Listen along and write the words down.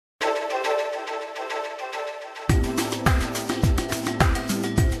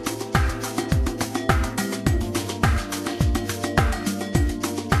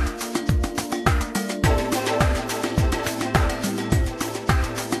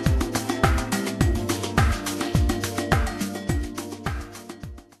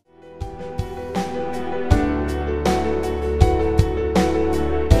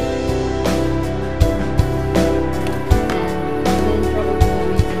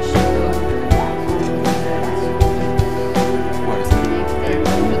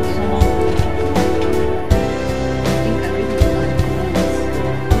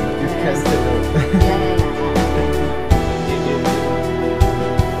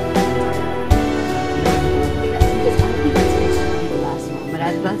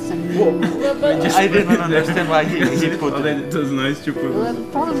I didn't understand why he put it. It was nice to put. Well,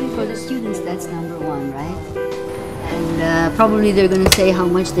 probably for the students that's number one, right? And probably they're going to say how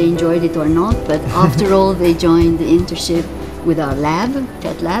much they enjoyed it or not, but after all they joined the internship with our lab,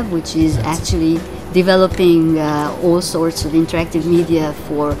 PET lab, which is actually developing all sorts of interactive media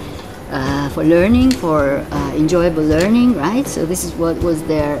for learning, for enjoyable learning, right? So this is what was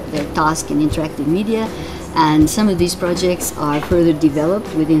their task in interactive media. And some of these projects are further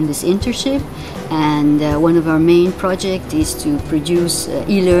developed within this internship. And one of our main projects is to produce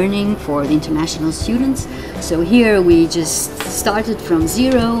e-learning for the international students. So here we just started from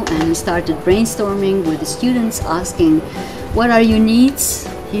zero and we started brainstorming with the students, asking what are your needs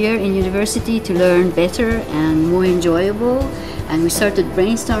here in university to learn better and more enjoyable. And we started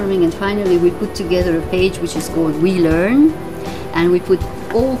brainstorming, and finally we put together a page which is called We Learn, and we put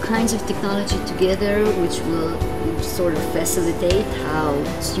all kinds of technology together which will sort of facilitate how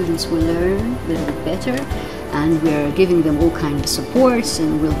students will learn a little bit better, and we're giving them all kinds of supports,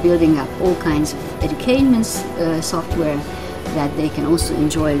 and we're building up all kinds of education software that they can also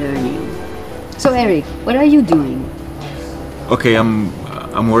enjoy learning. So Eric, what are you doing? Okay,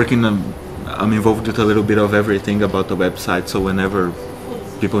 I'm working. I'm involved with a little bit of everything about the website. So whenever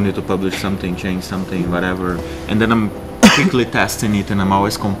people need to publish something, change something, whatever, and then I'm quickly testing it, and I'm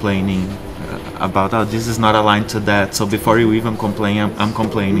always complaining about, oh, this is not aligned to that. So before you even complain, I'm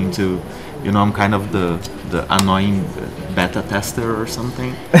complaining to, you know, I'm kind of the annoying beta tester or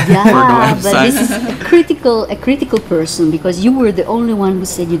something. Yeah, but this is a critical person, because you were the only one who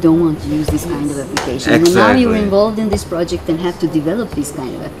said you don't want to use this kind of application. Exactly. And now you're involved in this project and have to develop these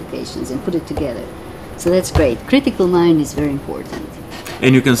kind of applications and put it together. So that's great. Critical mind is very important.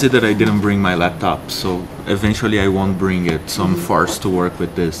 And you can see that I didn't bring my laptop, so eventually I won't bring it, so I'm forced to work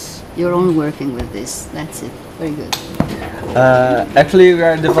with this. You're only working with this. That's it. Very good. Actually, we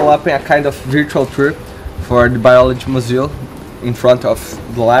are developing a kind of virtual tour for the biology museum in front of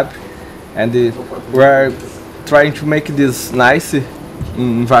the lab, and we are trying to make this nice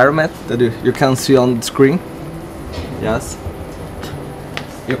environment that you can see on the screen. Yes.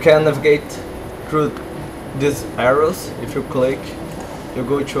 You can navigate through these arrows. If you click, you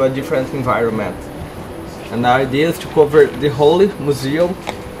go to a different environment. And the idea is to cover the whole museum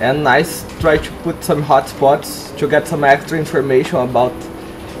and try to put some hotspots to get some extra information about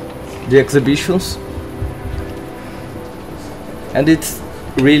the exhibitions. And it's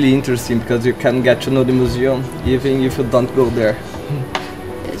really interesting because you can get to know the museum even if you don't go there.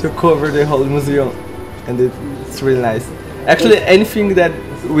 To cover the whole museum, and it's really nice. Actually, anything that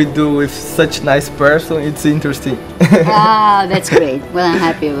we do with such nice person, it's interesting. Ah, that's great. Well, I'm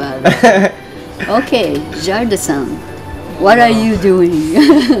happy about it. Okay, Jardasan, what are you doing?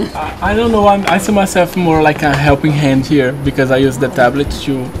 I don't know, I see myself more like a helping hand here, because I use the tablet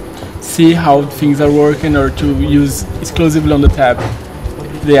to see how things are working, or to use exclusively on the tab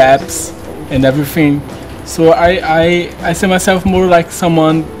the apps and everything. So I see myself more like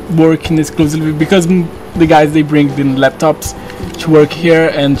someone working exclusively, because the guys, they bring the laptops to work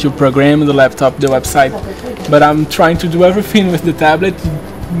here and to program the laptop, the website. But I'm trying to do everything with the tablet,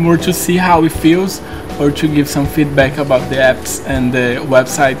 more to see how it feels, or to give some feedback about the apps and the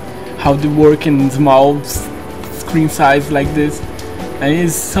website, how they work in small screen size like this. And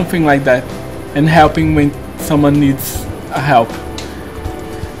it's something like that, and helping when someone needs a help.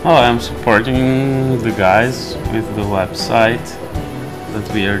 Oh, I'm supporting the guys with the website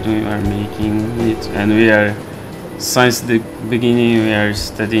that we are doing, are making it, and we are, since the beginning, we are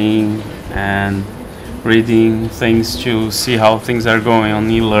studying and reading things to see how things are going on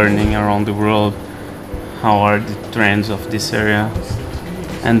e-learning around the world, how are the trends of this area,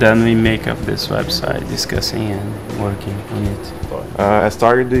 and then we make up this website, discussing and working on it. I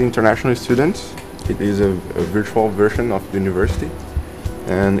started the international students. It is a virtual version of the university,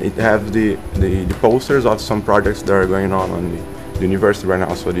 and it has the posters of some projects that are going on the university right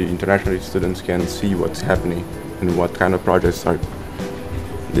now, so the international students can see what's happening and what kind of projects are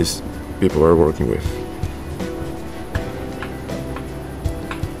these people are working with.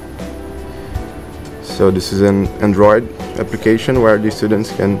 So this is an Android application where the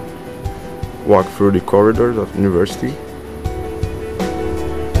students can walk through the corridors of the university.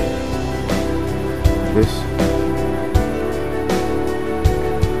 This.